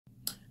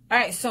All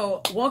right,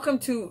 so welcome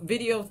to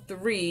video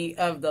 3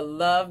 of the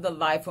Love the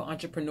Life of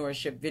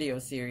Entrepreneurship video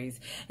series.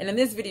 And in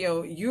this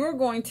video, you're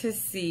going to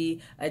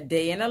see a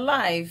day in the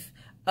life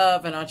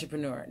of an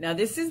entrepreneur. Now,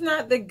 this is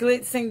not the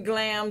glitz and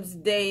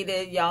glams day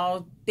that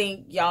y'all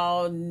think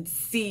y'all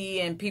see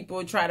and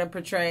people try to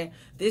portray.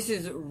 This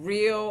is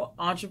real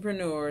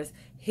entrepreneurs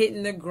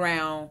hitting the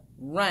ground,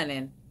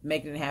 running,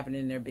 making it happen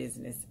in their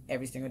business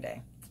every single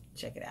day.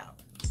 Check it out.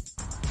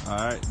 All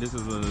right, this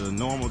is a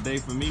normal day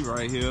for me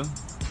right here.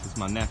 It's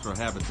my natural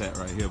habitat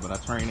right here, but I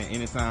train at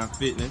Anytime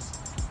Fitness.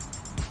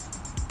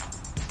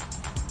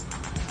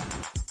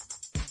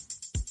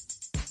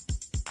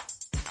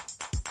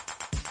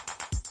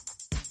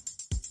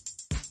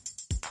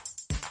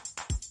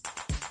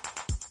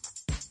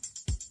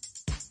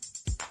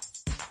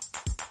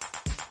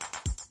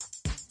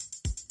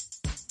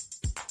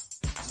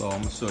 So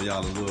I'm gonna show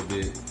y'all a little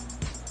bit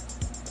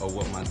of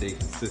what my day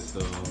consists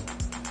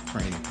of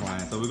training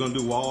clients. So we're gonna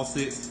do wall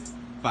sits,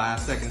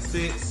 5-second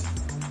sits,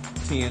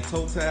 10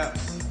 toe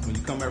taps. When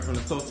you come back from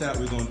the toe tap,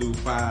 we're gonna do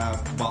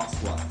 5 box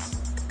squats.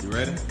 You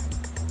ready?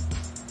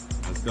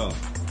 Let's go.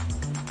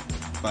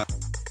 5.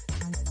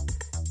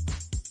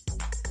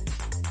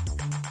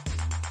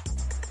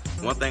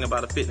 One thing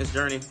about a fitness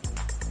journey,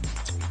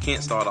 you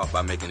can't start off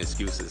by making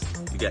excuses.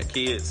 You got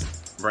kids,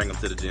 bring them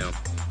to the gym.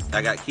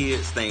 I got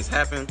kids, things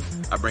happen,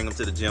 I bring them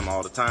to the gym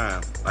all the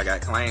time. I got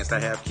clients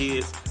that have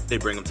kids, they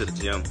bring them to the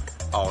gym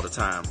all the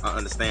time. I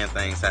understand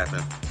things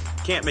happen.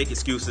 Can't make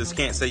excuses,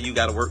 can't say you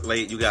gotta work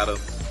late,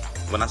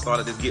 when I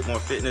started this Get More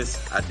Fitness,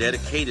 I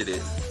dedicated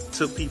it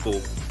to people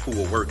who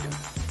were working.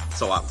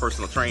 So I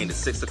personal trained at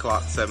 6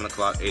 o'clock, 7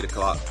 o'clock, 8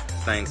 o'clock,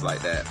 things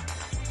like that.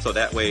 So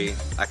that way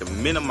I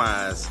can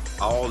minimize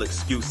all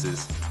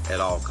excuses at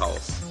all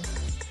costs.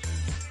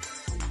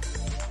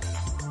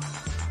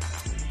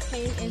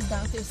 Hey, it's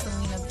Dr.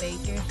 Selena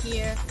Baker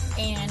here,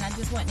 and I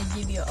just wanted to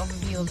give you an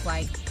overview of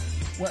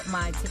what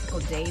my typical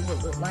day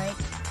would look like.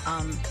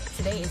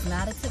 Today is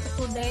not a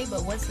typical day,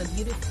 but what's the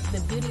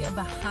beauty of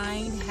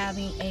behind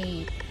having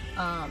a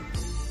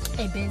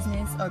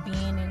business or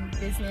being in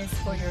business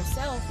for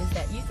yourself is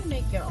that you can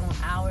make your own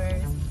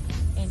hours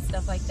and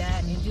stuff like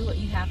that and do what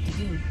you have to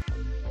do.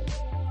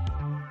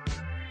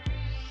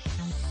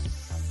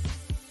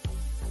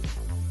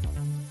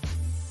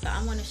 So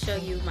I want to show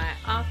you my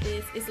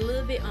office. It's a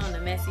little bit on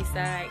the messy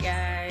side,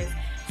 guys.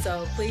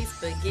 So please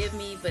forgive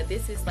me, but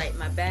this is like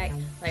my back,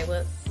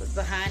 what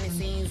behind the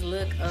scenes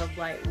look of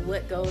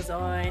what goes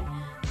on.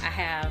 I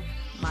have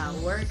my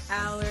work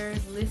hours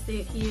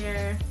listed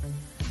here,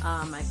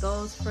 my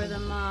goals for the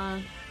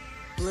month,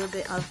 a little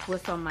bit of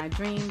what's on my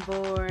dream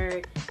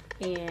board,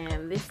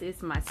 and this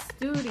is my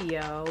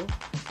studio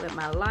with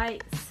my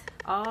lights,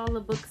 all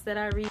the books that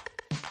I read.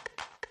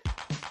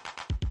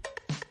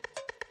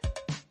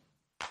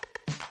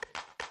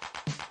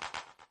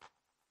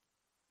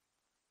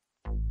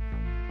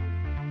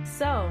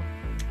 So,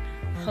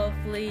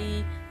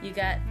 hopefully you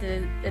got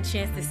a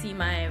chance to see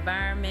my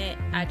environment.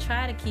 I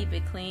try to keep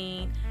it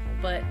clean,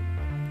 but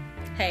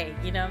hey,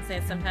 you know what I'm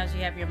saying? Sometimes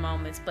you have your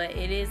moments, but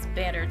it is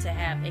better to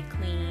have a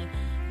clean,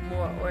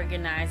 more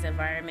organized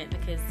environment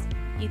because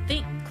you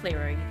think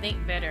clearer, you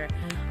think better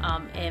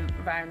in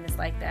environments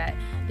like that.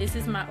 This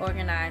is my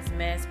organized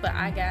mess, but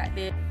I got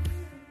this.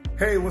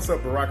 Hey, what's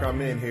up? Barack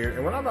Amin here.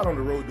 And when I'm not on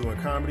the road doing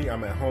comedy,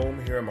 I'm at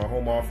home here in my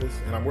home office,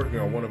 and I'm working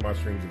on one of my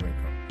streams of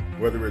income.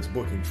 Whether it's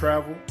booking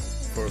travel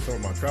for some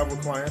of my travel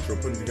clients or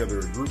putting together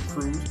a group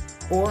cruise,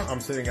 or I'm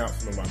sending out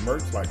some of my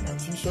merch like my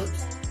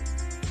t-shirts,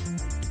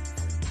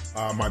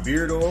 my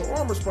beard oil, or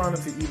I'm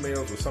responding to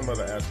emails or some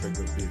other aspect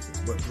of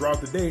business. But throughout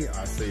the day,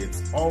 I say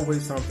it's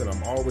always something.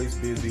 I'm always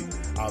busy.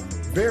 I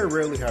very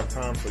rarely have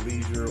time for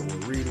leisure or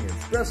reading,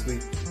 especially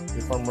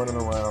if I'm running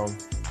around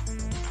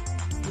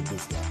with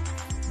this guy.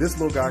 This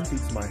little guy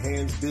keeps my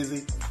hands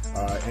busy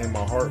and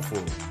my heart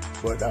full.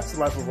 But that's the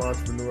life of an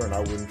entrepreneur, and I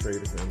wouldn't trade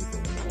it for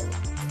anything in the world.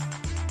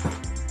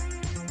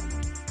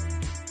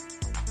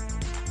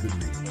 Good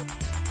meeting.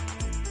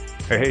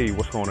 Hey,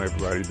 what's going on,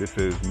 everybody? This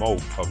is Mo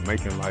of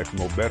Making Life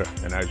Mo Better.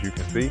 And as you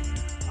can see,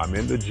 I'm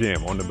in the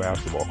gym on the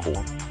basketball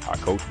court. I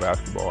coach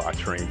basketball. I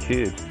train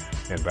kids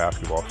in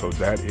basketball. So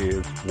that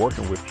is,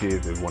 working with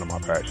kids is one of my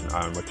passions.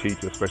 I'm a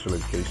teacher, special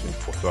education.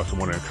 So I just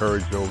want to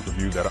encourage those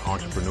of you that are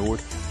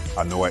entrepreneurs.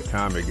 I know at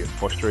times it gets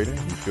frustrating.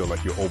 You feel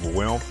like you're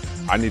overwhelmed.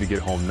 I need to get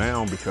home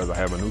now because I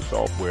have a new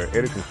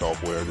editing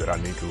software that I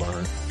need to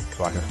learn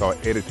so I can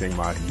start editing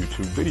my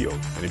YouTube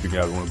videos. And if you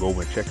guys want to go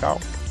over and check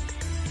out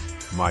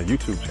my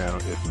YouTube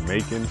channel, it's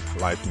Making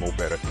Life Mo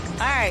Better. All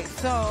right,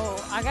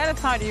 so I got to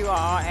talk to you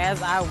all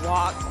as I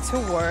walk to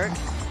work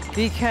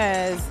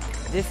because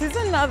this is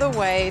another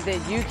way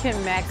that you can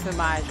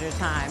maximize your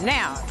time.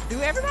 Now,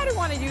 do everybody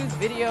want to use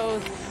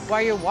videos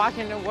while you're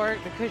walking to work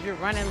because you're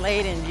running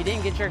late and you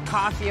didn't get your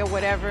coffee or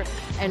whatever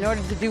in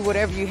order to do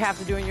whatever you have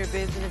to do in your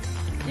business?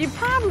 You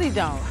probably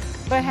don't.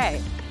 But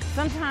hey,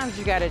 sometimes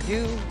you got to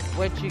do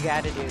what you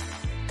got to do.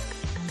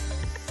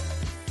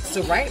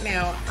 So right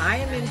now, I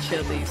am in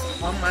Chili's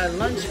on my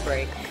lunch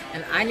break,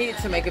 and I needed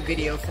to make a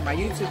video for my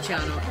YouTube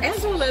channel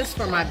as well as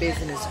for my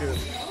business group,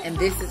 and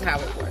this is how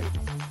it worked.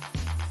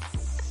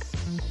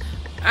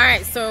 All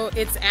right, so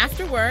it's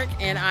after work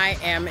and I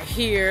am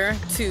here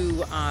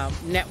to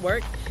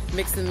network,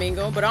 mix and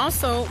mingle, but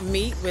also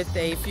meet with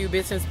a few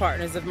business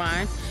partners of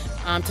mine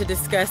to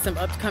discuss some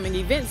upcoming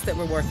events that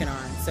we're working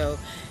on. So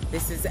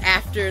this is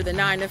after the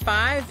 9 to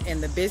 5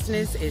 and the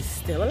business is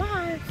still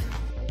alive.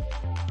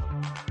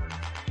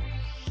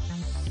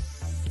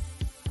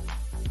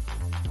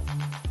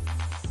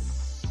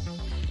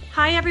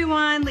 Hi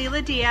everyone,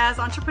 Leila Diaz,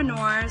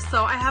 entrepreneur.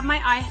 So I have my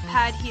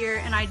iPad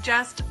here and I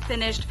just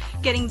finished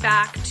getting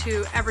back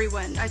to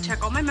everyone. I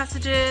check all my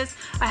messages.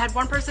 I had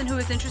one person who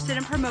was interested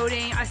in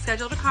promoting. I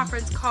scheduled a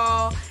conference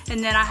call,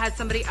 and then I had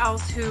somebody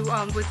else who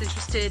was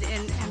interested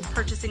in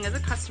purchasing as a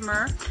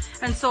customer.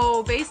 And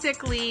so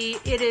basically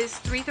it is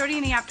 3:30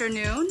 in the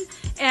afternoon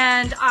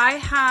and I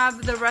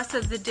have the rest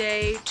of the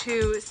day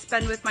to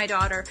spend with my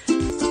daughter.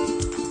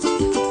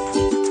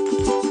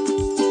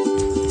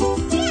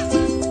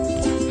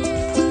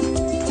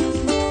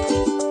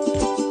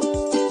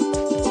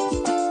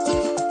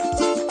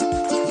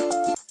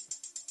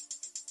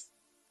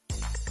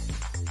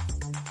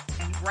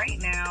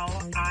 Right now,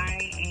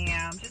 I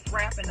am just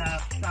wrapping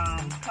up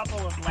some couple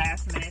of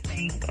last minute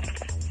things.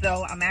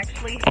 So I'm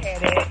actually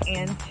headed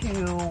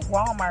into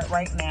Walmart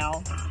right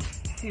now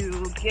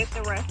to get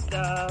the rest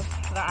of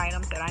the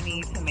items that I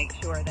need to make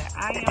sure that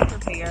I am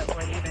prepared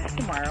for the event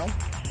tomorrow.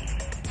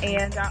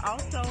 And I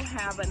also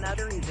have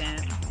another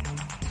event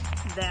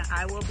that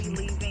I will be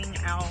leaving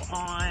out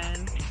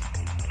on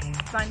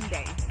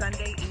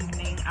Sunday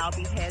evening. I'll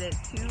be headed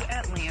to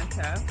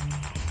Atlanta.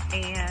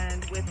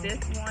 And with this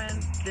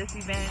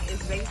event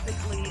is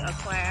basically a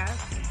class.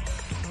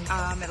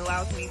 It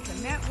allows me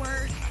to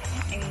network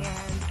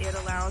and it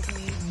allows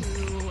me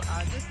to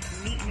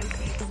just meet new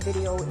people. This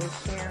video is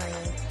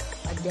sharing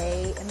a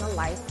day in the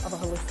life of a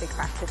holistic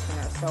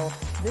practitioner. So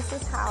this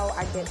is how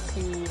I get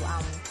to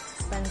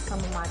spend some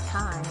of my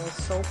time.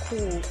 It's so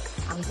cool.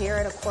 I'm here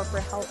at a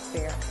corporate health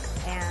fair,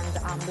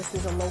 and this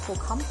is a local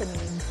company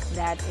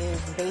that is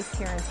based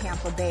here in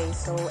Tampa Bay.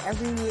 So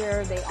every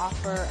year they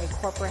offer a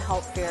corporate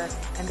health fair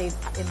and they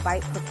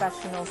invite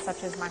professionals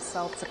such as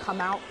myself to come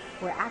out.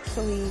 We're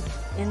actually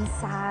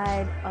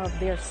inside of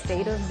their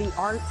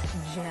state-of-the-art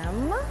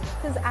gym.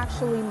 This is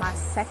actually my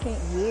second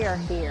year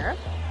here,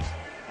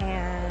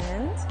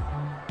 and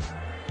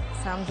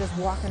so I'm just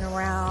walking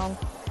around.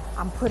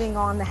 I'm putting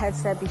on the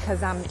headset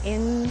because I'm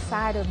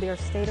inside of their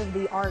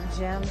state-of-the-art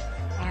gym,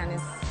 and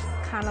it's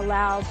kind of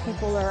loud.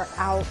 People are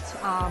out.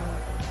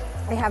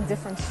 They have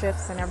different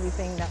shifts and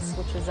everything that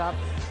switches up.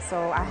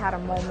 So I had a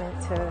moment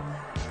to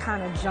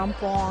kind of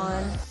jump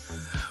on.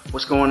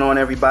 What's going on,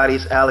 everybody?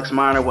 It's Alex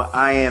Miner with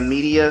I Am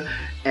Media,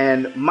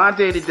 and my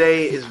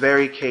day-to-day is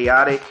very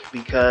chaotic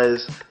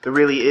because there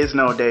really is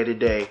no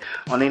day-to-day.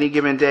 On any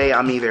given day,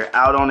 I'm either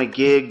out on a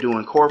gig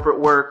doing corporate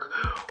work,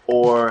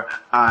 or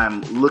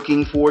I'm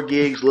looking for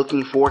gigs,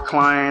 looking for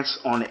clients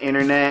on the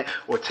internet,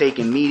 or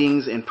taking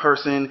meetings in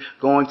person,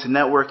 going to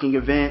networking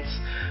events.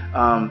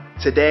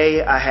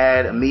 Today I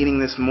had a meeting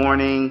this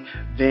morning,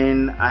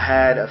 then I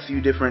had a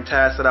few different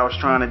tasks that I was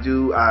trying to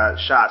do. I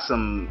shot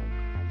some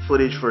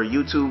footage for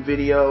YouTube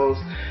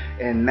videos,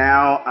 and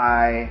now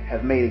I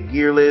have made a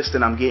gear list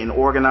and I'm getting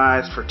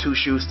organized for 2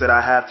 shoots that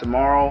I have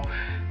tomorrow.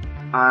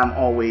 I'm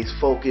always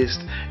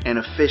focused and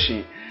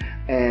efficient,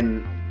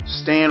 and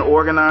staying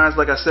organized,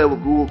 like I said,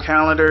 with Google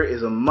Calendar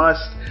is a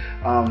must.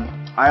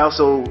 I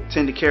also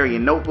tend to carry a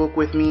notebook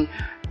with me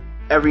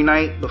every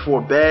night before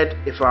bed.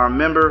 If I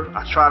remember,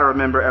 I try to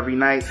remember every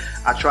night.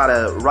 I try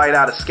to write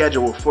out a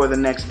schedule for the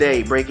next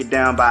day, break it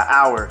down by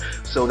hour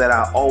so that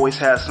I always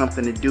have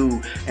something to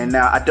do. And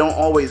now I don't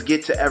always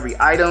get to every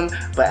item,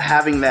 but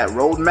having that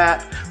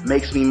roadmap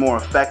makes me more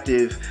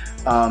effective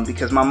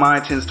because my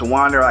mind tends to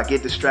wander. I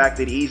get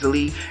distracted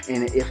easily,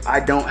 and if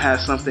I don't have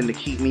something to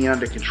keep me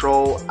under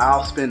control,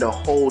 I'll spend a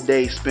whole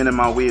day spinning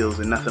my wheels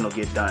and nothing will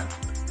get done.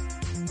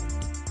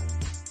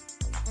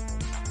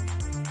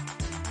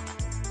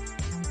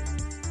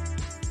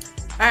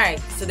 All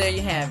right, so there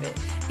you have it.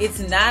 It's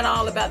not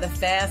all about the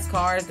fast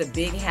cars, the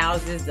big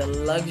houses, the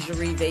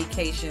luxury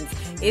vacations.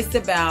 It's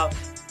about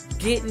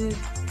getting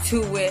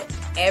to it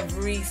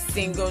every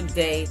single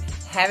day,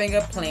 having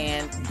a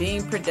plan,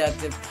 being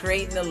productive,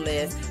 creating a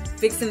list,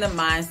 fixing the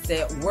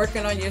mindset,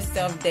 working on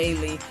yourself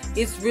daily.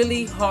 It's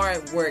really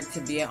hard work to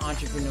be an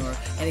entrepreneur,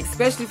 and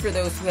especially for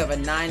those who have a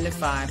 9 to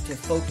 5 to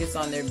focus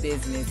on their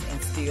business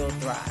and still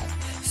thrive.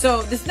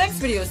 So this next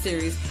video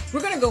series, we're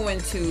going to go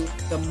into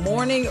the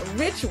morning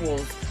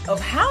rituals of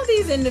how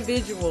these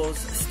individuals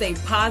stay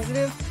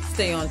positive,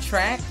 stay on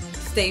track,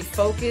 stay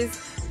focused,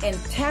 and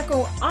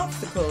tackle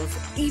obstacles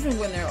even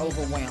when they're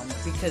overwhelmed.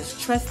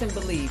 Because trust and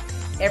believe,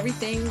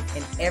 everything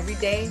and every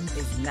day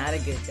is not a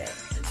good day.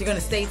 So you're going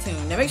to stay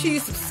tuned. Now make sure you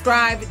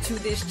subscribe to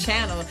this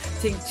channel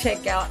to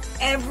check out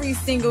every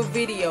single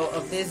video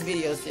of this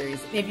video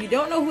series. And if you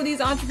don't know who these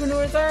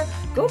entrepreneurs are,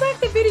 go back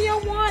to video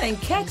 1 and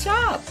catch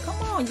up.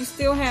 Come on, you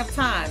still have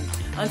time.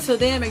 Until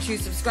then, make sure you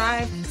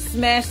subscribe.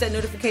 smash that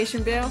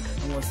notification bell,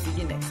 and we'll see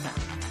you next time.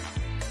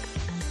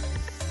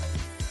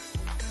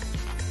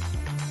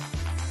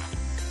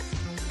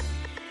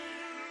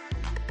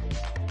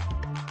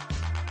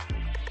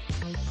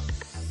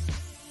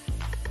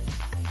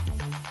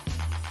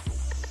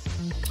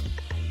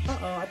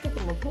 Uh-oh, I think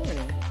I'm recording.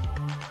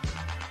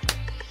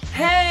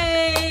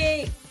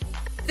 Hey!